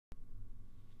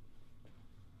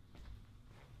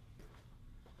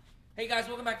Hey guys,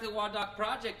 welcome back to the WODdoc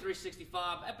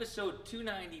Project365, episode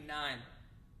 299.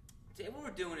 Today what we're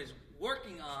doing is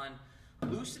working on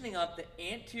loosening up the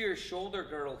anterior shoulder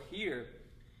girdle here,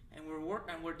 and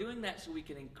we're doing that so we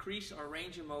can increase our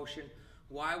range of motion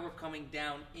while we're coming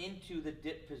down into the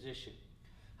dip position.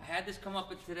 I had this come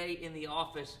up today in the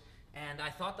office, and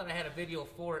I thought that I had a video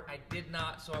for it. I did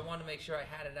not, so I wanted to make sure I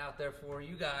had it out there for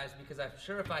you guys, because I'm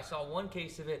sure if I saw one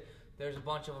case of it, there's a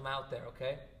bunch of them out there,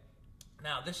 okay?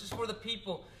 Now, this is for the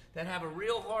people that have a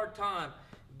real hard time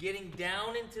getting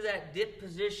down into that dip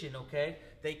position, okay?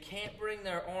 They can't bring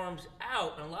their arms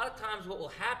out, and a lot of times what will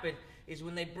happen is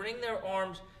when they bring their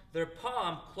arms, their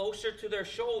palm closer to their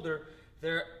shoulder,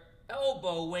 their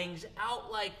elbow wings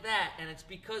out like that, and it's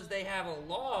because they have a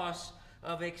loss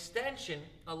of extension,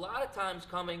 a lot of times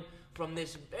coming from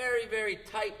this very, very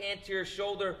tight anterior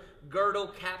shoulder girdle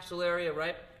capsule area,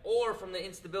 right? Or from the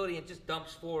instability and just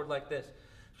dumps forward like this.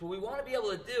 So what we want to be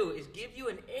able to do is give you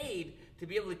an aid to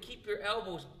be able to keep your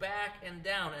elbows back and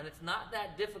down, and it's not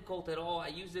that difficult at all. I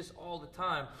use this all the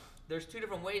time. There's two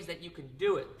different ways that you can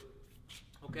do it,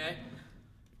 okay?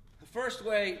 The first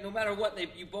way, no matter what,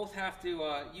 you both have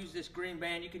to use this green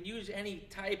band. You can use any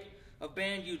type of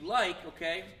band you'd like,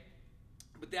 okay?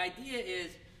 But the idea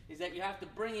is that you have to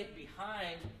bring it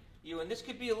behind you, and this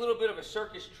could be a little bit of a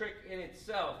circus trick in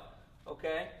itself,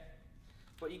 okay?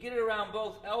 But you get it around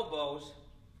both elbows.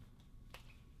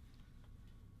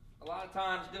 A lot of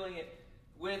times doing it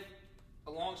with a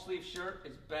long sleeve shirt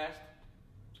is best,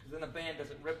 because then the band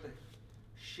doesn't rip the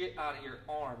shit out of your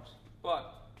arms.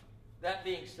 But that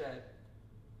being said,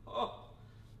 oh,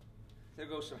 there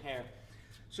goes some hair.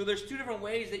 So there's two different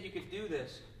ways that you could do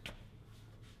this.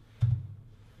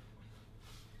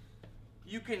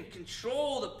 You can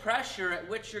control the pressure at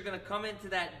which you're going to come into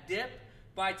that dip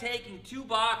by taking two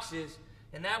boxes,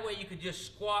 and that way you could just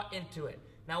squat into it.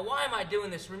 Now, why am I doing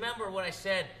this? Remember what I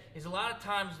said is a lot of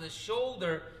times the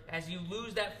shoulder, as you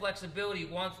lose that flexibility,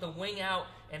 wants to wing out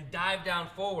and dive down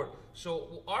forward.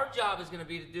 So our job is going to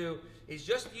be to do is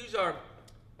just use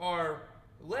our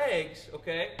legs,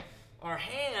 okay, our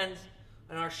hands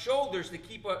and our shoulders to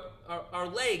keep our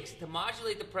legs to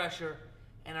modulate the pressure,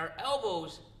 and our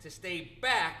elbows to stay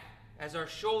back as our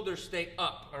shoulders stay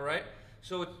up, all right?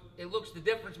 So it looks the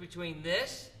difference between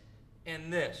this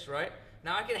and this, right?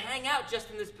 Now I can hang out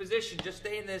just in this position, just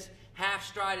stay in this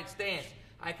half-strided stance.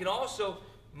 I can also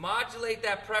modulate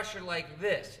that pressure like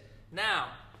this. Now,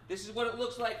 this is what it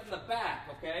looks like from the back,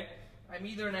 okay? I'm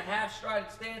either in a half-strided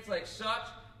stance like such,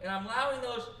 and I'm allowing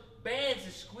those bands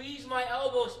to squeeze my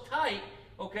elbows tight,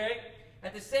 okay?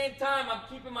 At the same time, I'm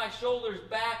keeping my shoulders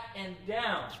back and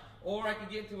down. Or I can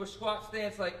get into a squat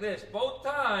stance like this. Both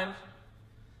times,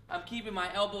 I'm keeping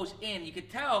my elbows in. You can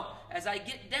tell as I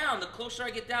get down, the closer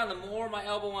I get down, the more my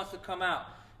elbow wants to come out.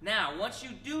 Now, once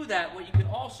you do that, what you can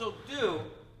also do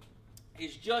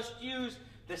is just use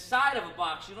the side of a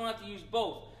box. You don't have to use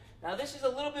both. Now, this is a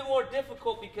little bit more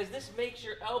difficult because this makes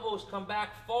your elbows come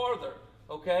back farther,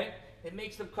 okay? It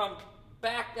makes them come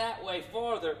back that way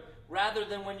farther rather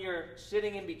than when you're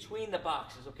sitting in between the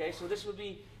boxes, okay? So this would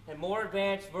be a more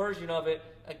advanced version of it.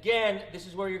 Again, this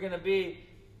is where you're going to be.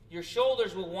 Your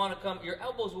shoulders will want to come, your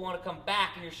elbows will want to come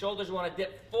back, and your shoulders will want to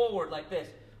dip forward like this.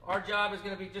 Our job is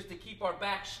going to be just to keep our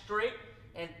back straight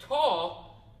and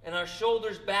tall, and our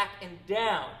shoulders back and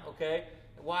down, okay?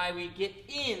 Why we get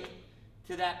in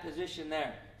to that position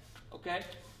there, okay?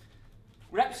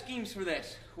 Rep schemes for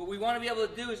this. What we want to be able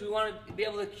to do is we want to be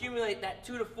able to accumulate that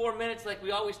 2 to 4 minutes like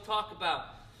we always talk about.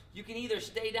 You can either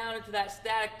stay down into that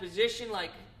static position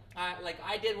like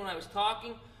I did when I was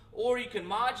talking, or you can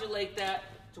modulate that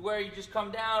to where you just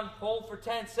come down, hold for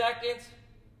 10 seconds,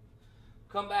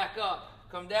 come back up.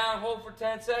 Come down, hold for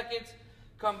 10 seconds,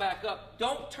 come back up.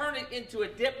 Don't turn it into a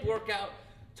dip workout.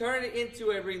 Turn it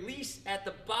into a release at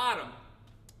the bottom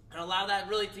and allow that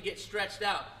really to get stretched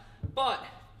out. But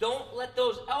don't let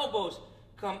those elbows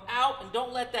come out, and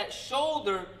don't let that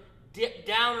shoulder dip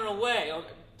down and away, or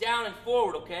down and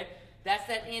forward, okay? That's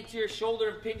that anterior shoulder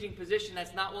impinging position.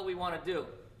 That's not what we want to do.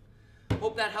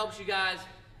 Hope that helps you guys.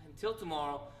 Until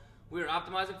tomorrow, we are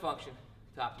optimizing function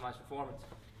to optimize performance.